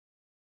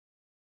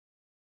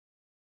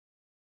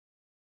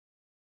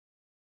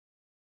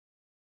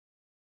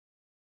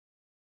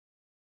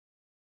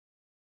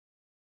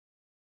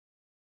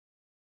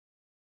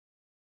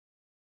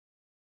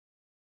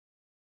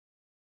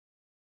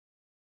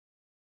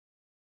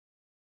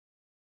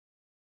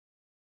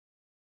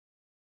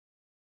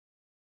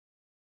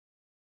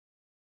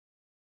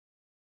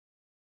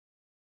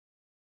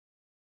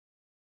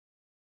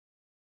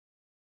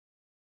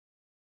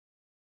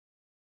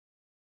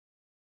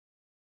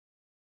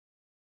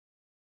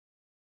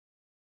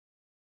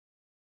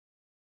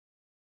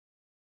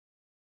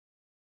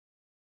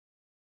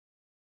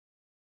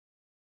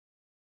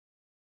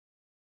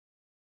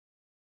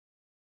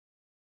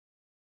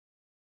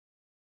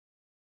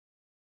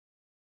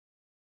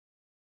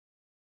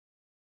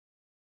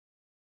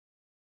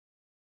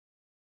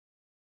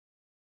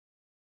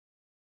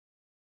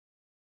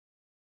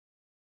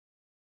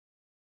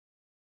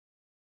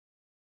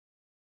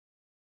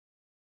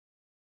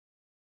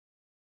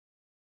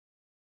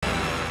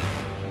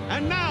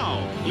And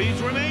now, please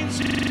remain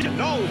seated.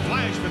 No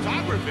flash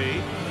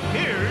photography.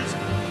 Here's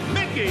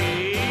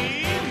Mickey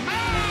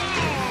Mouse!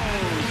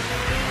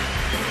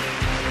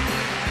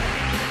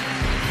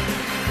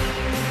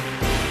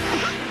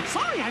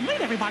 Sorry I'm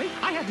late, everybody.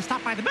 I had to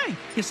stop by the bank.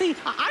 You see,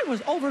 I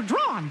was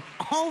overdrawn.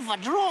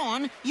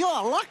 Overdrawn?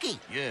 You're lucky.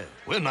 Yeah,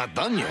 we're not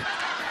done yet.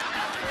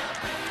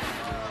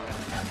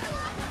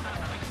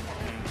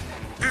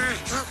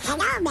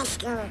 Hello,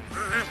 Mr.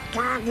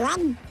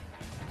 Goblin.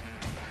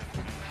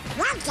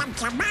 Welcome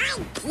to my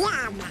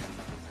club.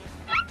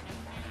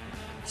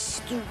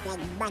 Stupid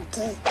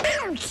monkey.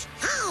 Ouch!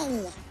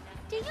 Hey!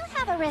 Do you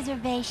have a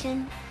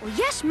reservation? Well,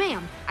 yes,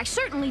 ma'am. I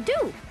certainly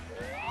do.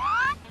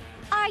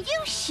 Are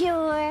you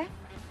sure?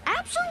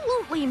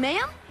 Absolutely,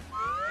 ma'am.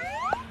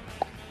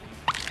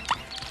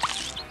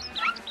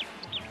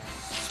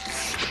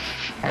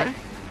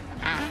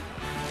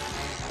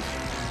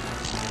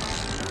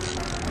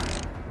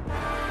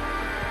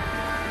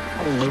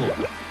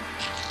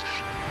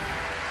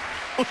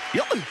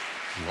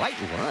 Light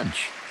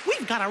lunch.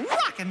 We've got a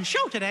rockin'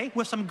 show today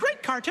with some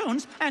great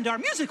cartoons and our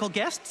musical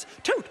guests,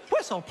 Toot,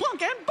 Whistle,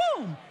 Plunk, and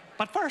Boom.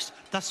 But first,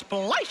 the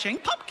Splashing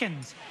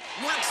Pumpkins.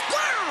 Let's go!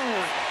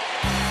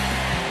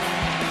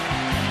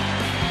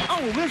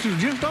 Oh, this is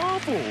just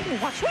awful.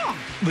 What's wrong?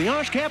 The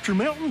ice caps are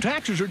melting,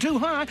 taxes are too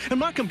high, and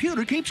my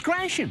computer keeps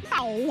crashing.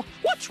 Oh,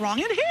 what's wrong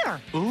in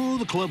here? Oh,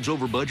 the club's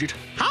over budget.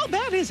 How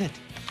bad is it?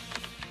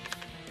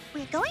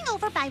 We're going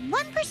over by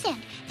 1%.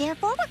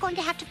 Therefore, we're going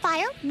to have to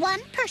fire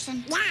one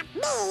person. Not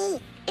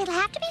me! It'll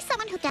have to be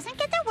someone who doesn't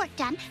get their work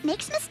done,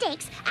 makes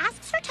mistakes,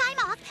 asks for time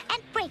off,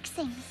 and breaks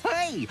things.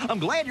 Hey, I'm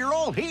glad you're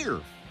all here.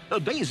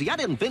 Daisy, I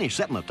didn't finish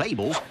setting the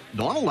tables.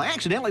 Donald, I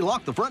accidentally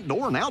locked the front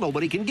door, now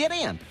nobody can get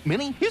in.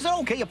 Minnie, is it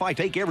okay if I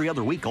take every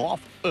other week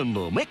off? And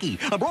Mickey,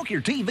 I broke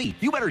your TV.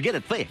 You better get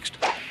it fixed.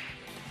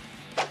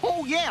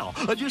 Oh, yeah,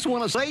 I just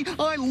want to say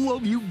I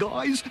love you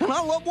guys, and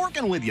I love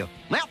working with you.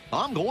 Now,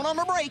 I'm going on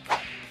a break.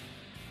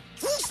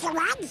 He's the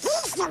one!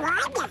 He's the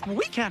one!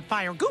 We can't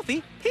fire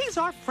Goofy. He's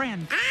our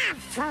friend. I'm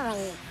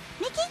fully.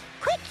 Mickey,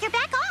 quick, you're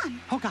back on.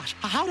 Oh, gosh,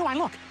 how do I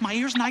look? My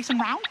ears nice and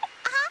round?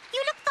 Uh-huh,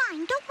 you look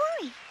fine. Don't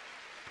worry.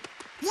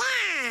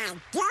 Yeah,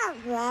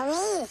 don't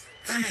worry.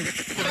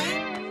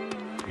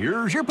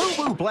 Here's your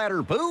poo-poo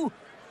platter, Pooh.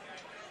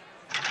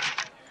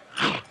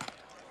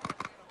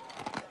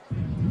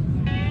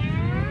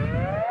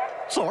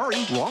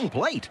 Sorry, wrong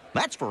plate.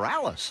 That's for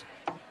Alice.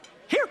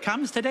 Here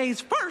comes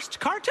today's first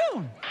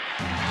cartoon.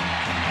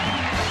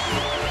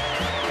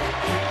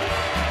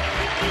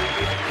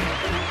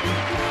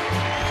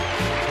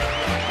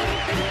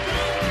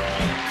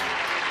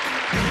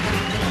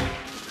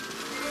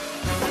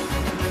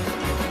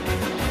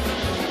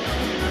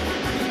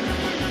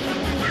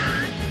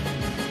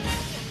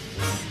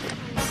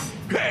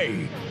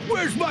 Hey,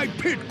 where's my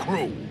pit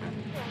crew?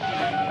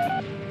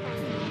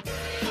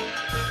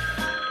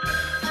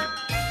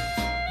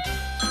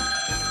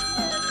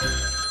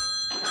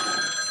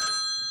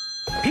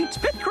 Pete's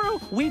Pit Crew,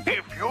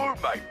 If you're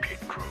my pit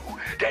crew,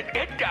 then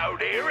get down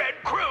here and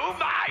crew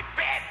my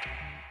pit,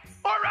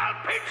 or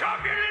I'll pinch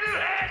off your little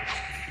head.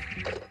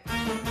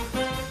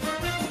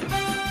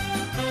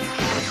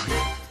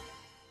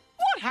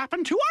 What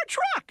happened to our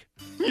truck?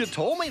 You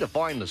told me to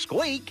find the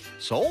squeak,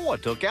 so I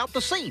took out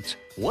the seats.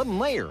 Wasn't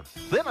there.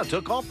 Then I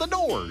took off the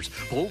doors,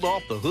 pulled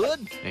off the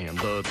hood, and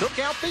took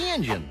out the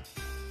engine.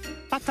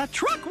 But the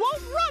truck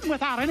won't run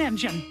without an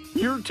engine.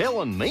 You're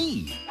telling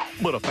me.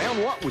 But I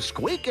found what was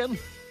squeaking.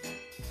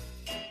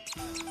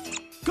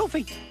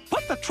 Goofy,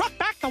 put the truck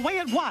back the way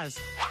it was.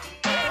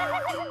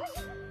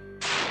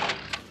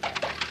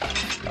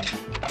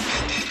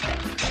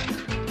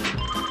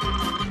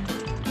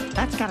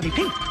 That's gotta be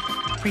Pete.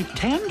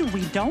 Pretend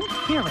we don't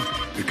hear it.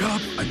 Pick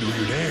up, I know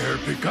you're there.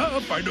 Pick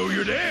up, I know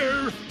you're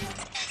there.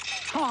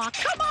 Aw,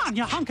 come on,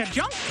 you hunk of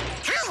junk.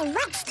 Hey,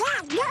 what's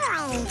that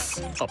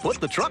noise? I put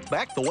the truck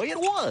back the way it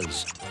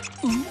was.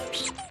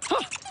 Oops.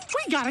 Huh,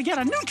 we gotta get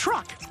a new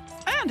truck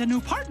and a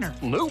new partner.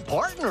 New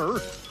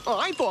partner?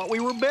 I thought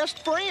we were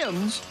best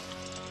friends.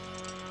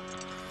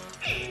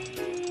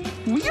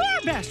 We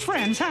are best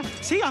friends, huh?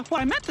 See,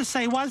 what I meant to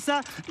say was,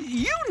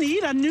 you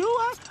need a new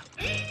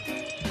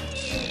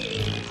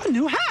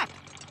hat.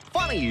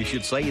 Funny you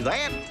should say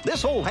that.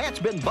 This old hat's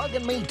been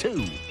bugging me,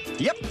 too.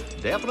 Yep,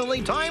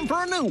 definitely time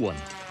for a new one.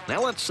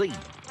 Now, let's see.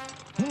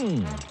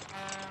 Hey!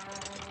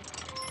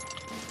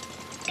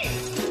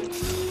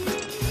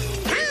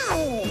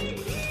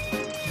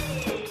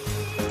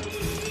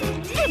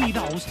 Give me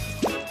those.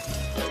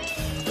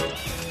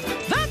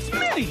 That's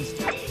Minnie's.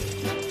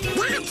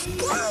 That's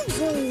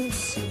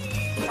Daisy's.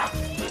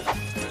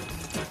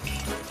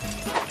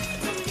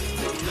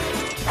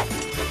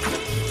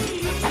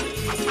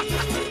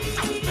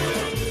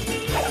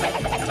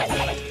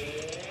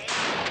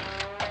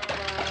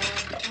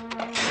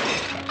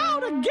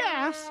 Out of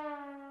gas.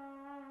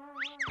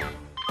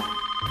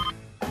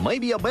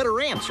 Maybe I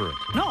better answer it.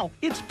 No,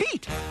 it's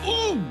Pete.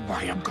 Ooh,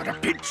 I am gonna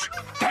pinch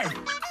their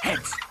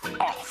heads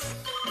off.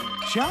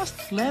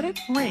 Just let it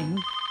ring.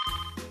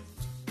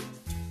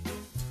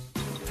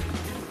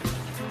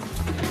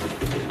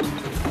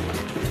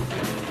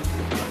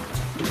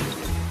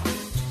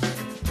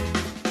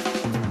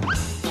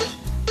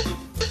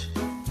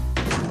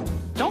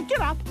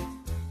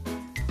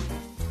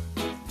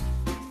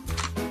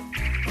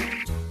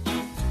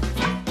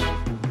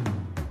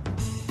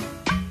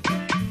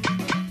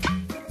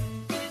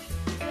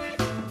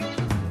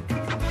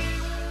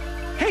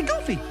 Hey,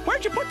 Goofy,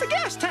 where'd you put the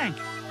gas tank?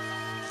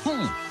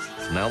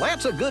 Now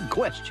that's a good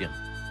question.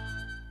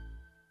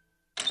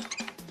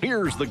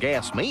 Here's the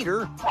gas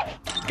meter,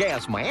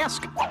 gas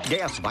mask,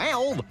 gas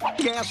valve,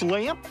 gas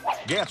lamp,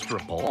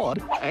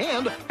 gastropod,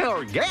 and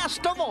our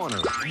guest of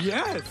honor.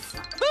 Yes.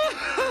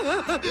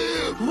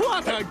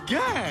 What a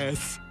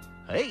gas!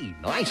 Hey,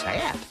 nice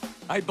hat.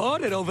 I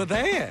bought it over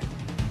there.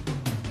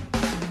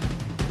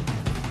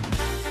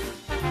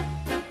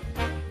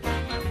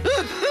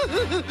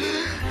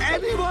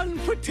 Anyone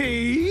for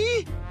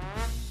tea?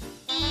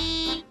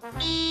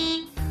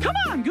 Come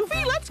on,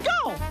 Goofy, let's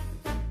go.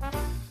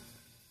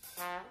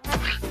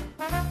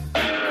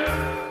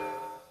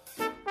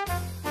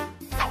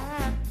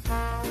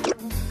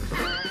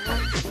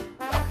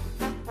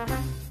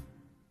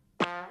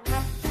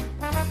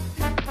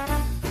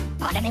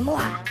 Not anymore.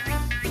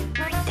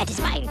 That is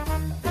fine.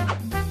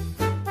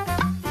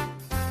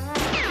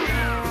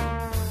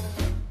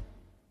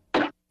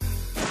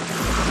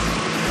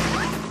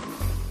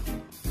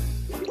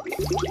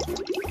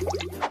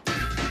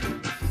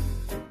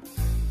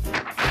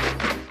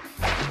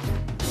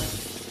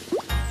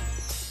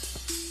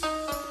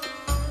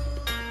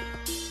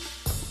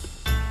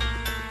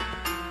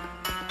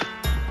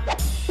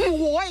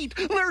 Wait,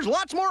 there's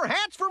lots more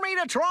hats for me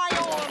to try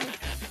on.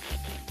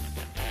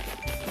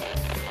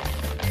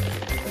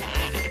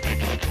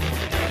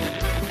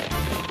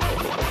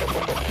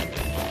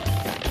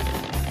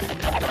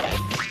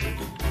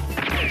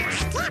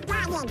 Step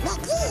on it,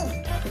 Mickey.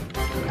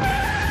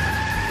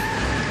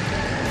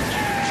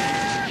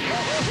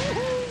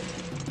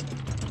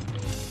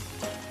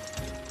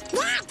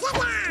 Knock it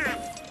off.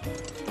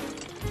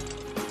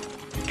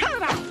 Cut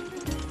it out.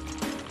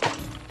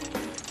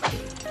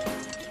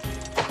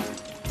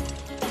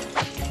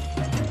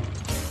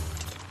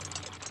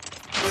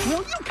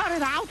 Will you cut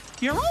it out?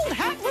 Your old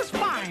hat was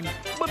fine.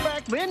 But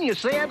back then you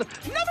said...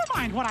 Never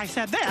mind what I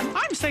said then.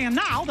 I'm saying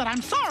now that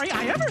I'm sorry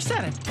I ever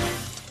said it.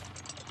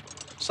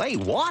 Say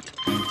what?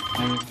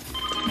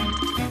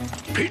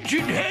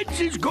 Pigeon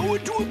Heads is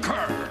going to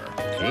occur.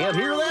 Can't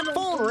hear that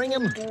phone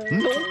ringing. Nope.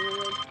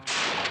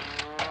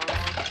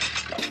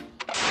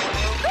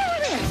 There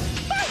it is!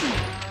 Button!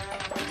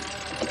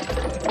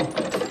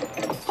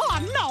 Oh,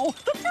 no!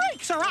 The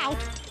brakes are out!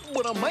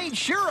 But I made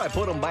sure I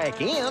put them back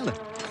in.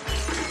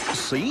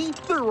 See?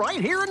 They're right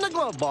here in the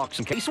glove box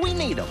in case we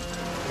need them.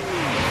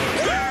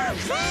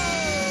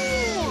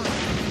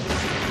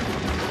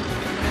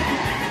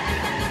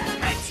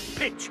 Let's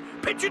pitch.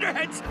 Pigeon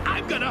Heads,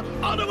 I'm gonna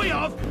all the way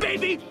off,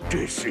 baby.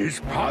 This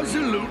is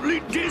absolutely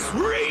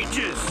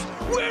disrageous.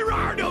 Where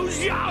are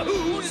those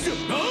yahoos?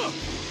 Huh?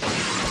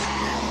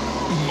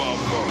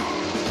 Mama.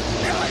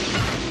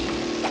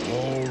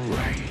 All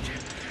right.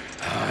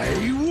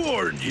 I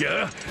warned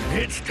you.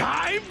 It's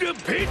time to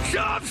pitch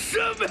off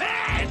some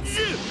heads.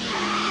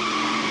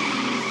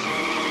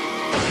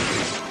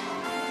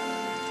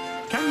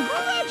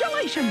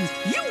 Congratulations!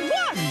 You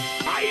won!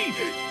 I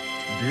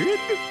did?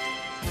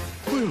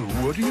 Well,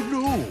 what do you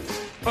know?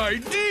 I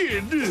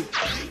did.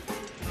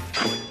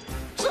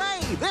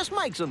 Say, this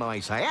makes a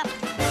nice hat.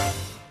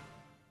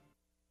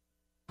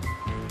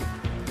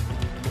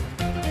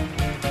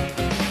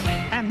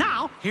 And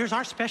now, here's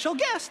our special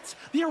guests,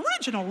 the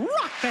original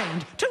rock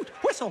band, Toot,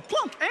 Whistle,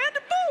 Plunk, and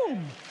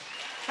Boom!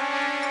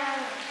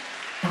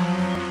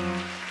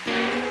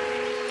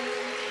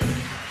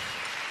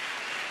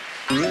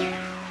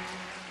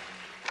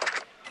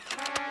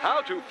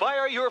 How to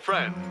fire your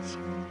friends.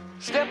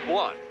 Step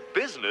 1,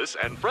 business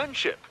and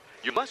friendship.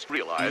 You must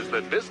realize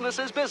that business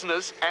is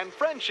business and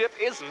friendship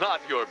is not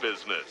your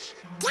business.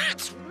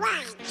 That's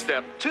right.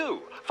 Step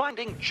 2,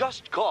 finding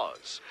just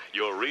cause.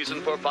 Your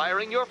reason for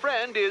firing your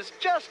friend is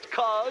just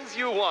cause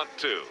you want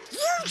to.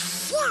 You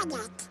said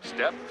it.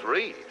 Step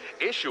 3,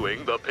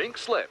 issuing the pink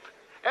slip.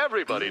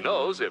 Everybody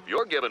knows if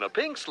you're given a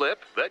pink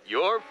slip that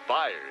you're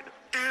fired.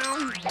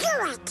 I'll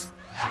do it.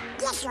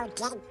 Guess you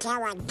can't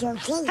tell a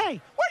Goofy.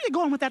 Hey, where are you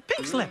going with that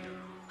pink slip?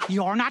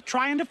 You're not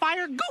trying to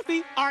fire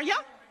Goofy, are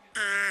ya?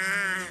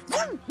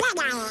 You bet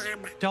I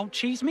am. Don't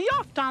cheese me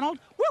off, Donald.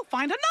 We'll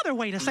find another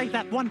way to save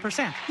that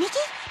 1%. Mickey,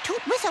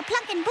 Toot, Whistle,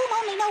 Plunk, and Boom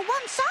only know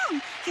one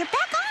song. You're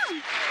back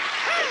on.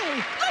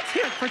 Hey, let's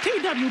hear it for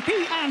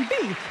TWP and B,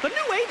 the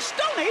New Age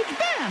Stone Age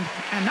band.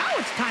 And now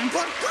it's time for...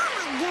 You're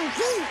going,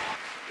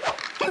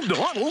 Goofy.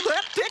 Donald,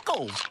 that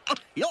tickles.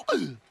 You're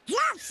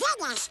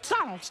finished.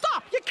 Donald,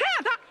 stop! You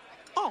can't!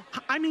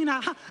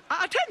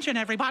 Attention,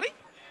 everybody.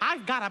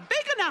 I've got a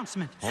big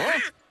announcement. Huh?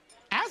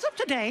 As of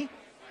today,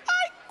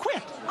 I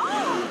quit.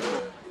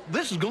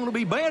 This is going to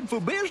be bad for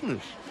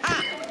business.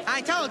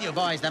 I told you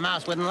boys the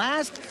mouse wouldn't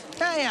last.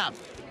 Hurry up.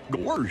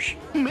 Gorsh,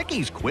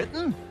 Mickey's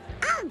quitting.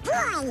 Oh,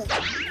 boy.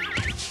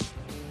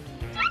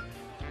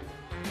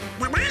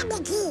 Bye-bye,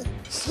 Mickey.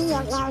 See you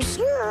real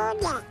soon.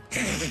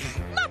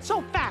 Not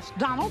so fast,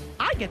 Donald.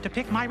 I get to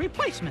pick my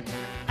replacement.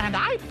 And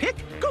I pick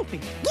Goofy.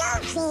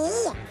 Goofy?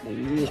 Oh,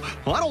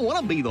 I don't want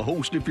to be the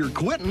host if you're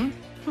quitting.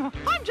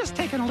 I'm just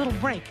taking a little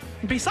break.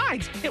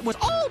 Besides, it was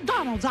all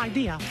Donald's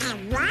idea.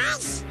 It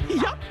was?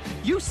 Yup,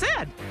 you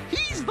said.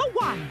 He's the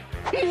one.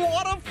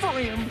 What a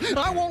friend.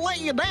 I won't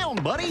let you down,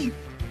 buddy.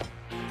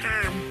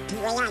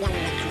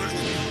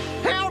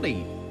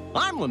 Howdy.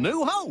 I'm the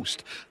new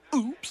host.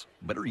 Oops,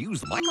 better use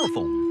the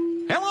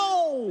microphone.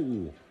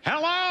 Hello.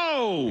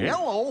 Hello.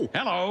 Hello.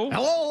 Hello.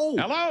 Hello.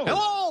 Hello.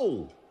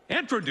 Hello.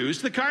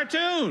 Introduce the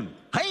cartoon.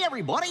 Hey,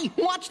 everybody,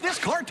 watch this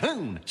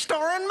cartoon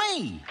starring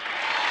me.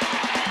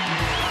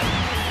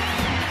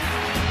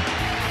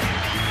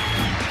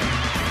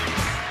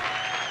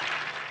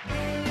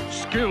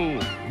 Skill,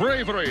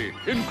 bravery,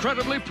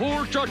 incredibly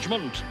poor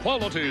judgment,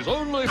 qualities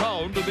only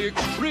found in the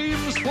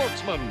extreme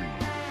sportsman.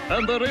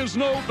 And there is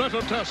no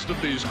better test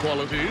of these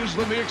qualities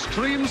than the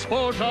extreme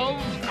sport of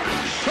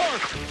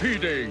shark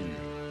feeding.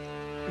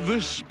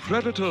 This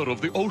predator of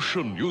the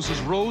ocean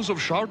uses rows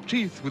of sharp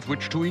teeth with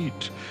which to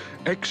eat.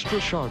 Extra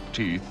sharp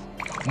teeth,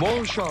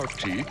 more sharp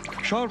teeth,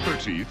 sharper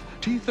teeth,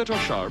 teeth that are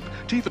sharp,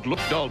 teeth that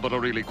look dull but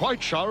are really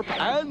quite sharp,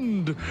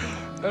 and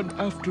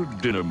after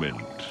dinner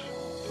mint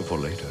for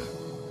later.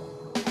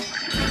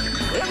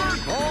 Dinner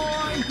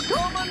time!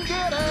 Come and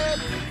get it!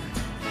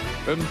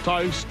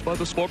 Enticed by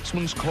the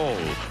sportsman's call,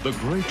 the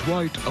great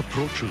white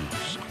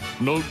approaches.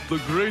 Note the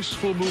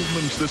graceful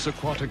movements this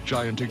aquatic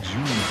giant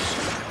exudes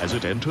as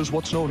it enters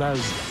what's known as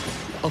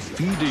a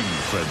feeding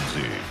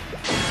frenzy.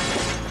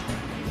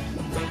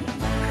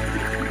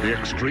 The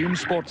extreme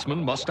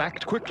sportsman must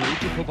act quickly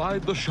to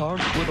provide the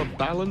shark with a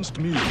balanced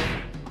meal.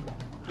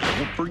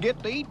 Don't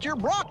forget to eat your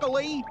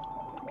broccoli.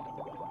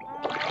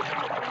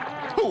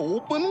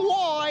 Open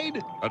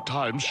wide. At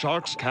times,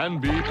 sharks can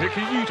be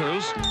picky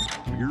eaters.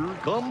 Here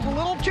comes a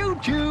little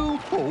choo-choo.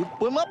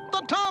 Open up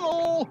the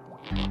tunnel.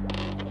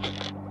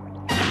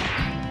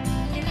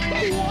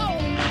 Whoa!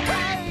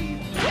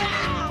 Hey!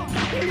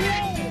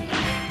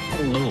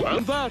 Whoa!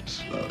 And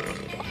that,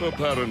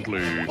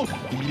 apparently,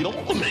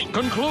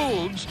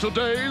 concludes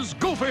today's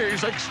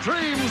Goofy's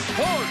Extreme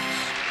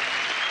Sports.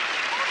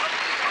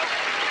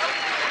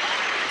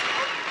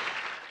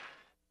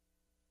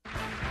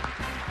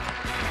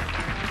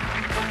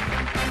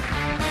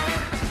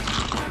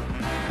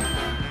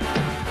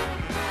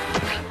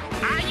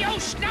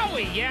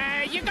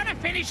 You gonna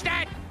finish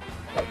that?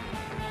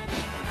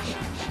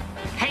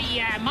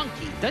 Hey,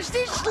 Monkey, does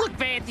this look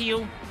bad to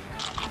you?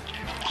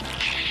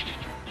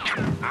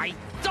 I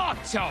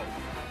thought so.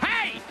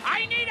 Hey,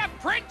 I need a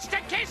prince to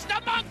kiss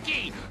the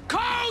monkey!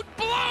 Code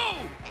Blue!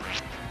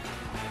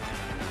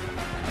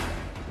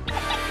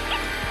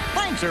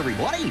 Thanks,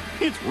 everybody.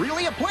 It's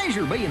really a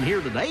pleasure being here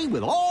today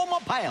with all my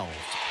pals.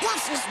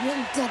 This is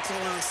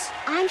ridiculous.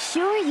 I'm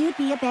sure you'd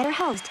be a better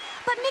host,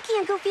 but Mickey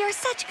and Goofy are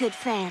such good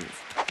friends.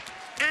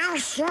 I'll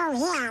show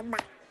him.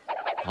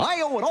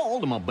 I owe it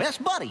all to my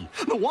best buddy,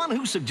 the one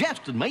who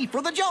suggested me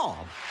for the job,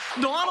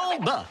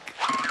 Donald Duck.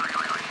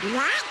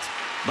 What?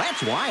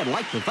 That's why I'd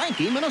like to thank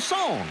him in a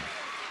song.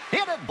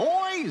 Hit it,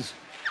 boys!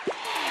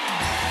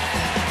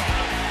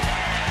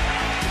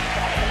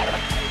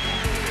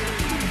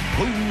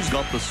 Who's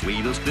got the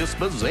sweetest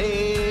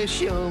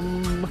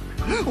disposition?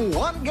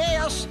 One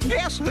guess,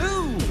 guess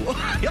who?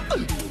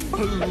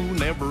 Who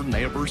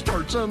never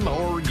starts an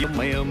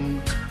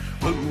argument?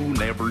 Who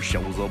never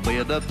shows a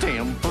bit of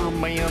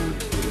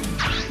temperament?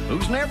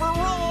 Who's never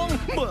wrong,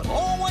 but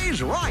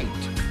always right?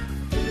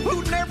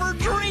 Who'd never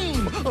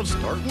dream of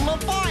starting a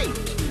fight?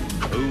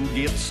 Who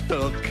gets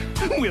stuck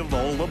with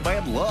all the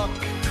bad luck?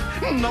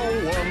 No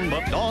one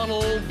but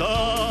Donald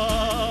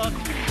Duck.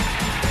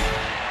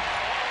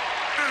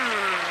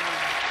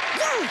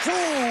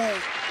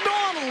 Goofy!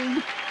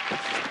 Donald!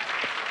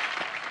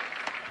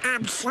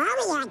 I'm sorry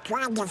I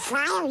tried to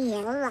fire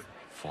you.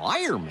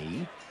 Fire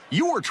me?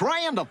 You were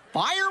trying to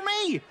fire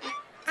me?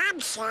 I'm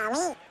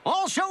sorry.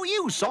 I'll show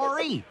you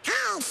sorry.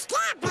 Hey,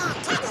 stop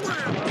it! Take it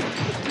out!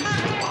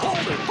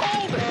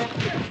 Hold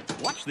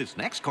it! Watch this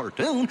next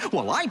cartoon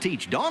while I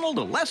teach Donald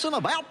a lesson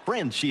about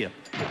friendship.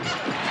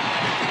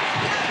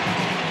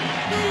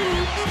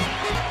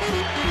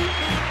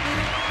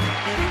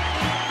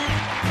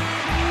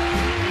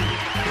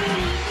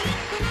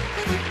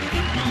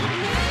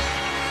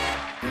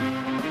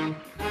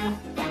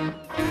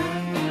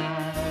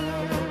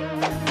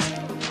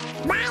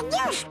 My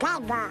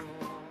newspaper.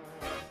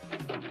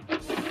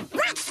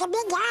 What's the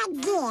big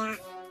idea?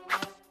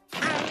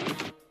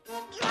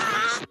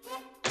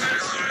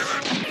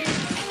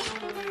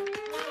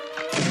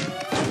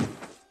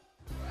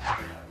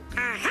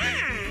 Aha!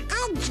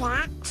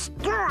 Ajax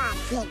Door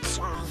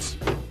Fixers.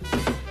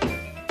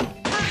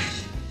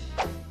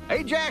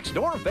 Ajax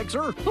Door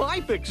Fixer,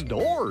 I fix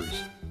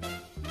doors.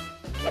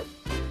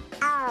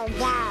 Oh,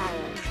 no.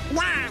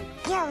 Not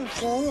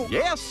Goofy.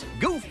 Yes,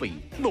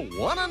 Goofy, the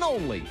one and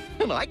only.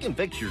 And I can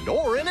fix your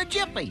door in a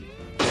jiffy.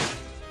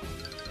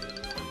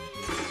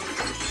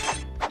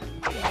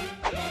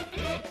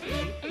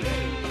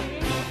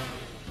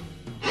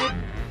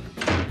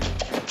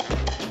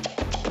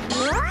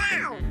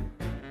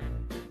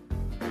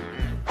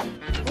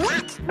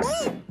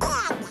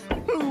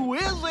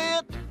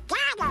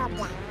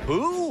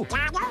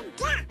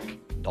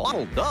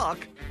 Donald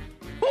Duck?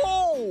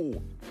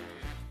 Oh!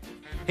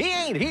 He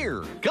ain't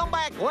here. Come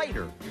back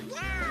later. No,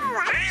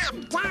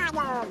 I'm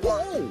Donald.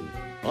 Oh!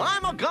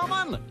 I'm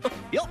a-comin'.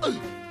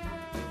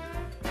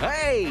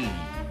 Hey!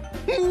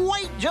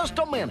 Wait just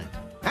a minute.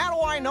 How do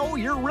I know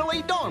you're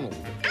really Donald?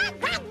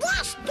 Open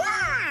this door.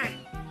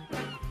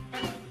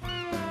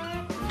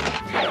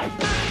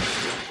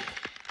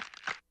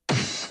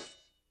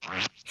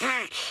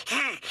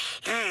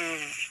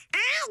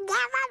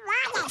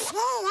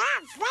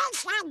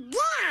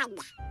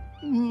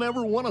 I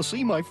never want to see your face again. Never want to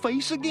see my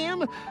face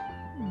again?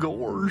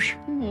 Gorge,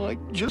 I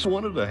just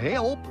wanted to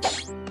help.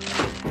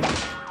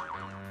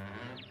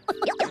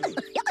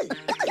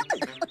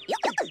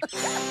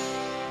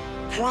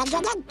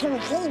 President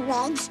Goofy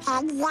wins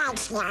in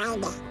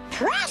landslide.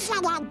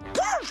 President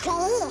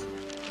Goofy?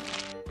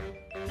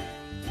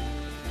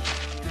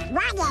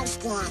 What is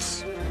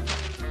this?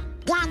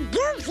 The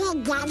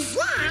Goofy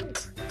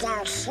Gazette?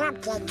 There's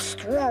something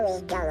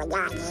screwy going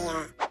on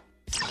here.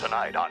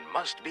 Tonight on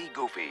Must Be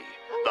Goofy,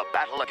 the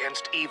battle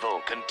against evil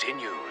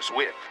continues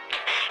with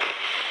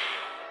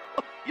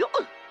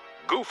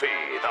Goofy,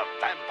 the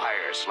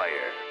Vampire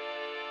Slayer.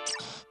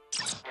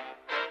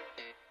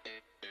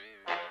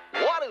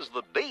 What is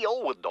the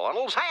deal with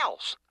Donald's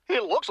house?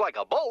 It looks like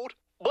a boat,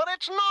 but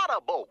it's not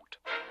a boat.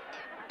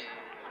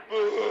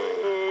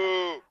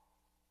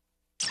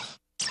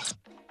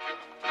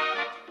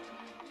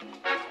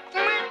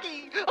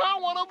 Mickey, I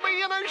want to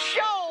be in a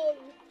show.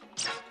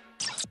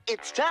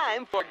 It's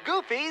time for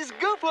Goofy's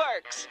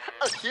Goofworks.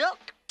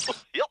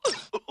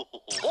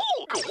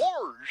 Oh,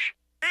 gorge.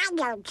 I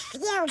don't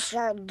feel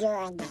so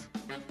good.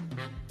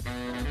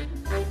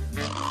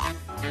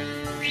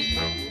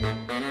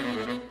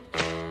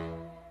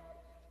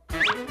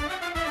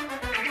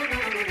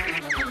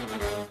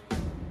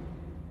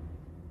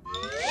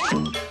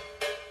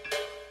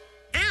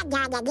 I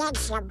gotta get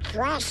some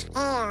fresh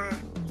air.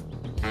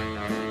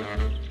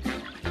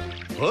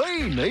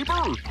 Hey,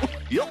 neighbor.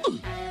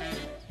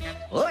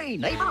 Hey,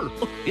 neighbor.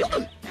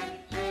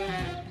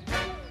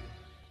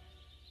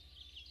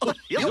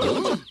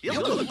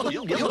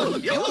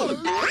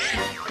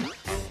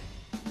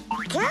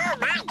 Too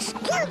much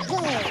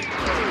Goofy.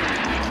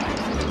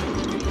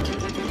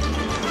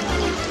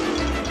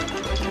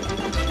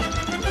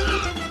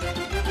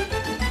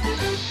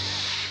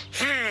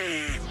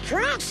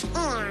 Fresh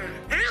air.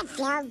 I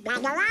feel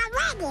better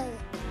already.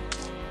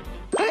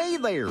 Hey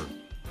there.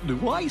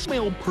 Do I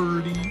smell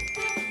pretty?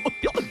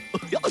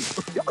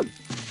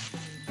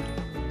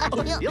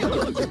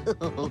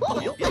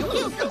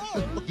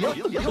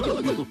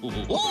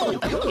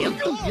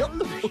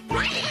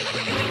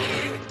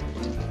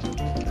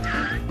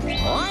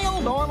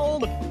 Smile,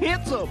 Donald.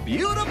 It's a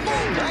beautiful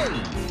day.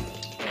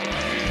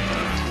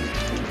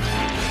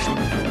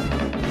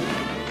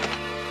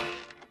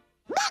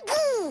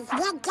 Mickey,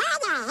 you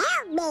gotta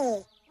help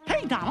me.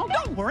 Hey, Donald,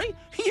 don't worry.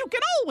 You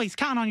can always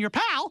count on your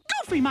pal,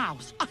 Goofy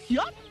Mouse.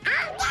 Yup. Oh,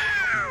 no!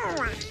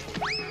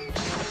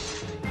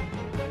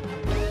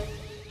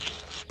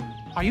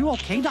 Are you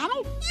okay,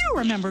 Donald? You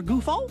remember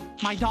Goofo,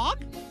 my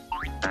dog?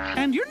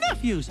 And your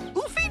nephews,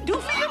 Oofy,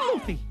 Doofy, and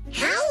Loofy.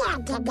 I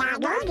am the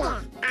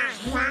Donald.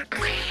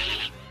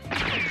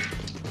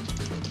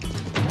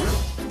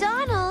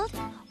 Donald,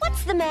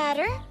 what's the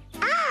matter?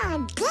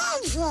 Oh,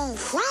 Daisy,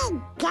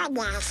 thank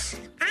goodness.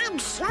 I'm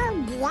so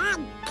glad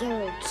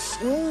to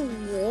see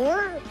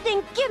you.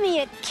 Then give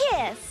me a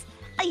kiss.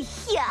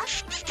 Yeah.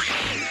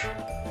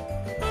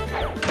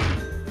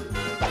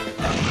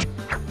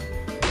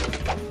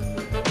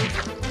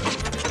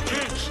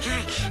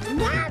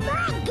 No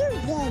more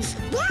Goofies,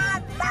 no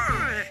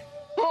more.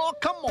 Oh,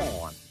 come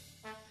on.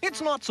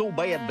 It's not so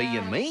bad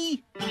being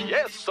me.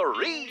 Yes,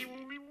 sirree.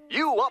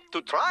 You up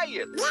to try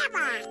it.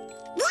 Never.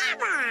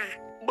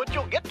 But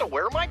you'll get to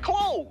wear my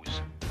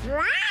clothes.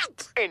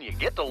 What? And you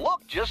get to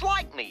look just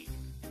like me.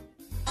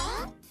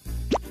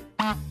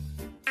 Yeah.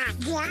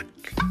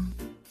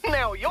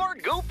 Now you're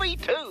Goofy,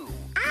 too.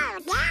 Oh,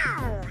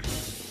 no.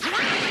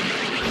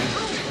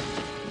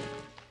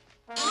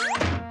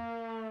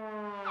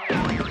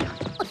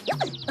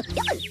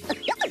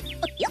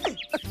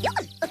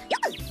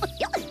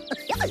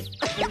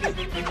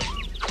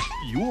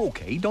 You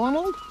okay,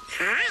 Donald?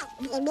 Huh?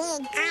 You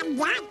mean I'm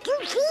not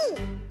Goofy?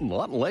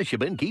 Not unless you've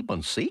been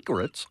keeping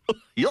secrets. Oh,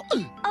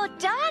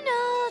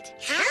 Donald!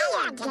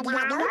 I am the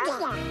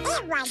Donald.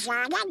 It was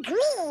all a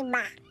dream.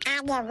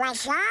 And it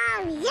was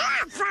all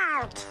your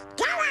fault.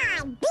 Go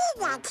on,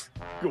 beat it.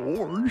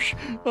 Gosh,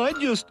 I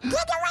just... Get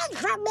away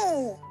from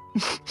me.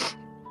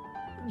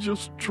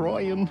 just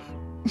trying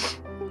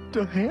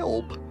to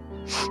help.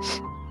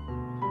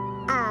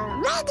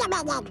 Oh, wait a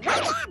minute.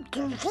 Wait up,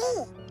 Goofy.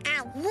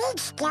 At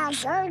least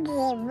there's only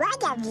one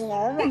of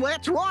you.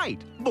 That's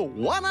right. The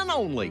one and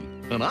only.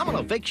 And I'm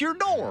gonna fix your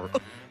door.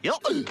 Hey,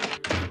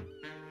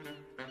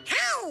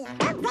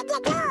 open the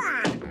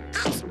door.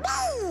 It's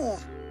me.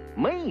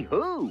 Me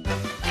who?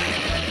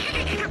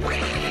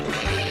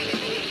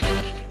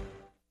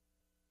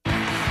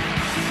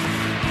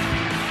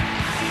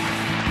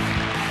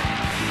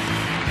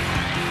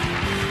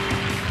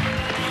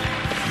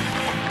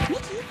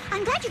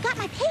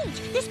 my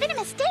page. There's been a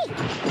mistake.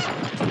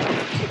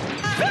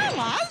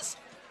 Fellas!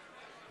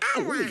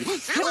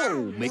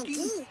 Hello, Mickey.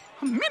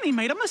 Minnie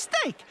made a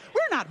mistake.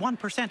 We're not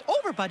 1%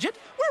 over budget,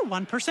 we're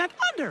 1%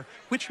 under,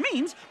 which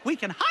means we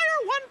can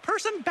hire one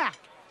person back.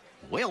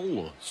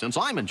 Well, since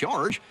I'm in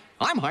charge,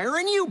 I'm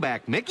hiring you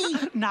back, Mickey.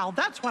 Now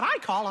that's what I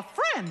call a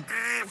friend.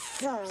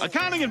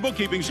 Accounting and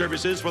bookkeeping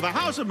services for the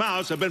House of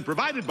Mouse have been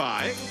provided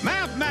by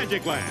Math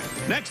Magic Land.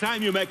 Next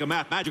time you make a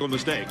mathematical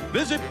mistake,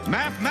 visit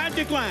Math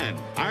Magic Land.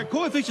 Our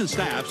coefficient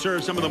staff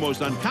serves some of the most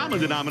uncommon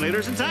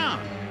denominators in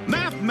town.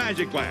 Math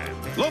Magic Land,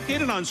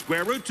 located on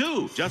square root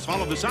 2. Just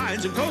follow the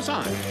signs and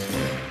cosines.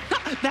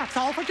 That's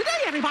all for today,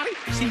 everybody.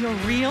 See you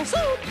real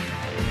soon.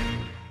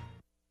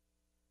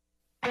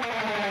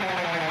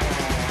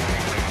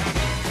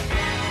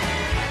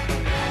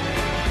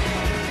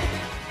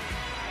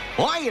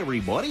 Hi,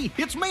 everybody.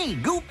 It's me,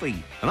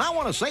 Goofy, and I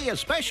want to say a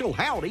special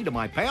howdy to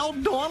my pal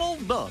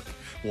Donald Duck.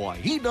 Why,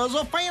 he does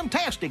a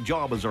fantastic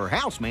job as our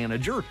house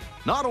manager.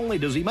 Not only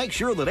does he make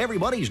sure that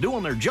everybody's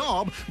doing their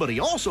job, but he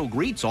also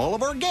greets all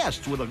of our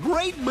guests with a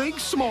great big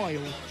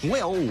smile.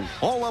 Well,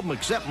 all of them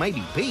except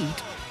maybe Pete.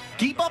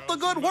 Keep up the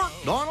good work,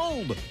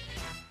 Donald.